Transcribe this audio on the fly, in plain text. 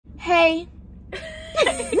Hey.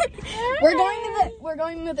 We're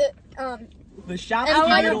going to the shop.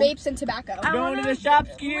 and vapes and tobacco. I'm going to the shop,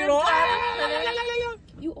 Skeetle.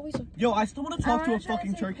 You always look. Yo, I still want to talk to a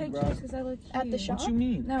fucking turkey, bro. At the shop. What you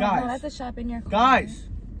mean, No, guys? no, at the shop in your car. Guys,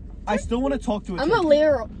 I still want to talk to a turkey. I'm a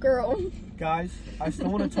little girl. Guys, I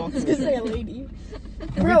still want to talk to a Just say a turkey. lady.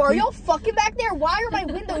 Bro, are y'all fucking back there? Why are my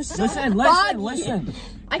windows so foggy? Listen.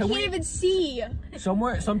 I can't even see.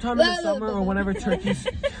 Sometime in the summer or whenever turkeys.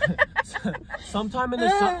 Sometime in the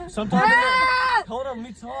hold on, let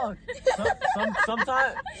me talk.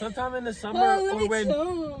 Sometime in the summer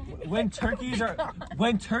or when turkeys are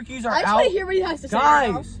I out. want to hear what he has to say.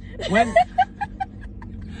 Guys,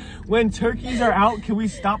 when turkeys are out, can we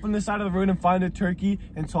stop on the side of the road and find a turkey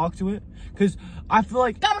and talk to it? Because I feel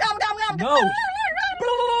like no.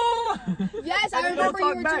 Yes, I remember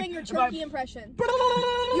you were doing your turkey impression.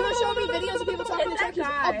 You were showing me videos of people talking to turkeys.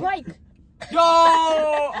 A bike. Yo!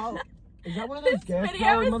 Oh, is that one of those gas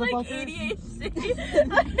powered motherfuckers?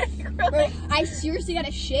 Bro, I seriously got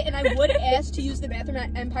a shit and I would ask to use the bathroom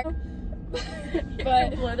at Empire.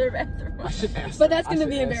 But that's gonna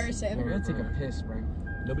be embarrassing. We're gonna take a piss, bro.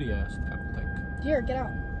 Nobody asked, I don't think. Here, get out.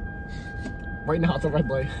 Right now at the red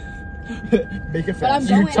light. Make it But I'm fast.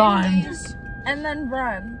 going time. anyways. And then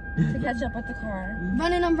run to catch up with the car. I'm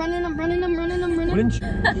running. Wouldn't you?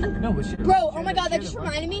 No, but Bro, oh my god, that just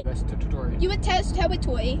reminded me. You would test how it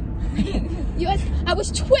toy. I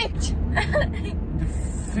was twicked.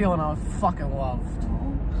 Feeling all fucking loved.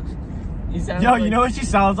 Yo, you know what she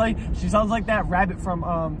sounds like? She sounds like that rabbit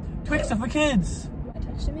from Twix for Kids. I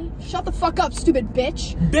texted me. Shut the fuck up, stupid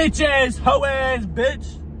bitch. Bitches, hoe ass,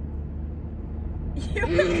 bitch. You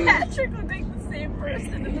and Patrick look like the same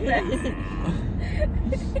person in the back.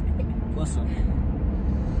 Listen.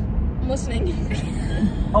 I'm listening.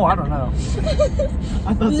 Oh, I don't know.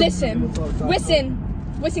 Listen,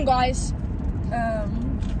 guys.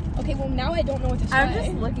 Okay, well now I don't know what to say. I'm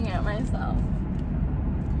just looking at myself.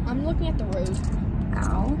 I'm looking at the road.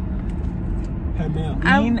 Ow. Hey man,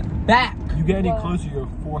 lean back. You get any closer, your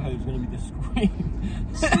forehead is gonna be the screen.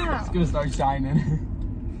 It's gonna start shining.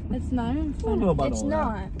 It's not even I don't know funny. about It's all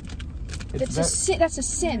not. that. It's a sin. That's a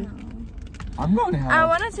sin. I'm going to hell. I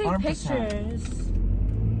want to take 100%. pictures.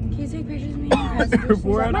 Can you take pictures of me? Is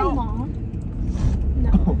that my mom?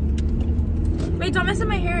 No. Wait, don't mess up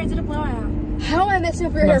my hair. I did a blowout. How am I messing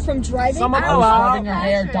up your hair from driving? Someone I was starting your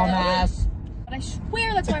hair, dumbass. But I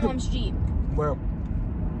swear that's my mom's Jeep. Where?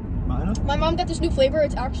 Mine? My mom got this new flavor.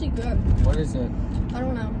 It's actually good. What is it? I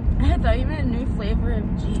don't know. I thought you meant a new flavor of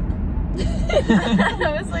Jeep.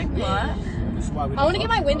 I was like, what? This is why we I want to get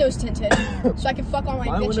my windows tinted so I can fuck all my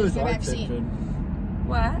bitches windows in the are back seat. tinted.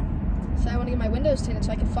 What? So I want to get my windows tinted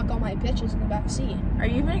so I can fuck all my bitches in the back seat. Are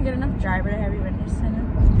you even a good enough driver to have your windows tinted?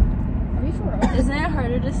 Are we for real? Isn't it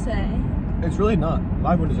harder to say? It's really not.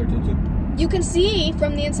 My windows are tinted. You can see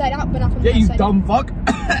from the inside out, but not from the Yeah, you outside dumb fuck.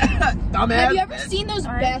 Dumbass. Have you ever seen those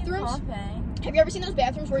Why are you bathrooms? coughing? Have you ever seen those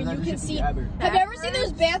bathrooms where you can see? Have you ever seen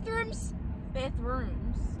those bathrooms? Bathrooms.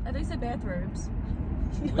 I think you said bathrooms.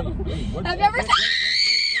 Wait, what Have you ever seen?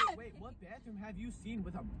 Wait, what bathroom have you seen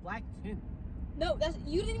with a black tint? No,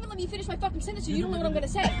 you didn't even let me finish my fucking sentence, so you don't know what I'm gonna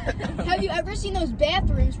say. Have you ever seen those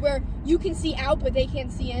bathrooms where you can see out but they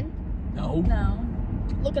can't see in? No. No.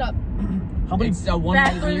 Look it up. How many? It's one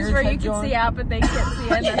Bathrooms where you can see out but they can't see in.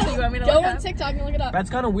 That's what you want me to Go look on up? TikTok and look it up. That's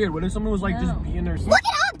kind of weird. What if someone was like just beating their shit? Look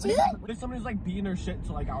it up, dude. What if someone was like beating their shit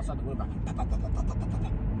to like outside the window?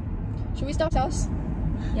 Should we stop house?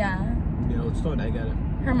 Yeah. Yeah, let's throw an egg at it.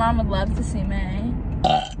 Her mom would love to see me.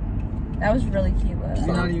 That was really cute.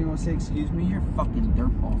 You're not even gonna say excuse me. You're fucking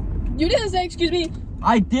dirtball. You didn't say excuse me.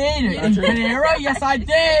 I did. In Panera, yes I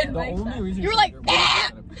did. The only reason You were like,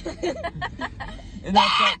 And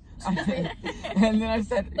I said, and then I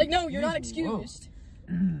said, like, no, you're not excused.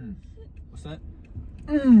 What's that?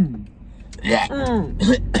 Yeah. Oh,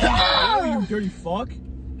 you dirty fuck.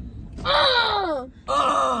 Bro,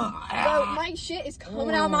 my shit is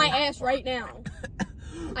coming out my ass right now.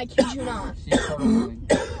 I kid you not.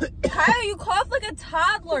 Kyle, you cough like a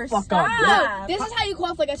toddler. Fuck Stop. up, No, this is how you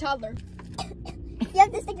cough like a toddler. You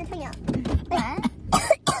have to stick your tongue out.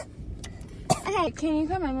 Okay, can you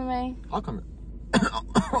come in with me? I'll come in.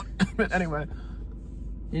 But anyway.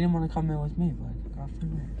 You didn't want to come in with me, but go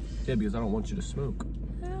from there. Yeah, because I don't want you to smoke.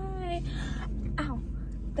 Hi. Ow.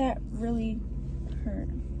 That really hurt.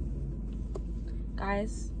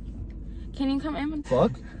 Guys, can you come in with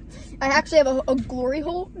Fuck? I actually have a glory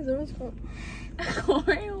hole. Is that what it's called?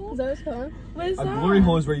 glory hole? Is that what it's called? What is A that? glory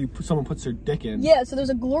hole is where someone puts their dick in. Yeah, so there's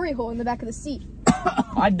a glory hole in the back of the seat.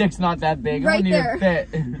 My dick's not that big. Right I don't there.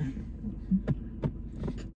 even fit.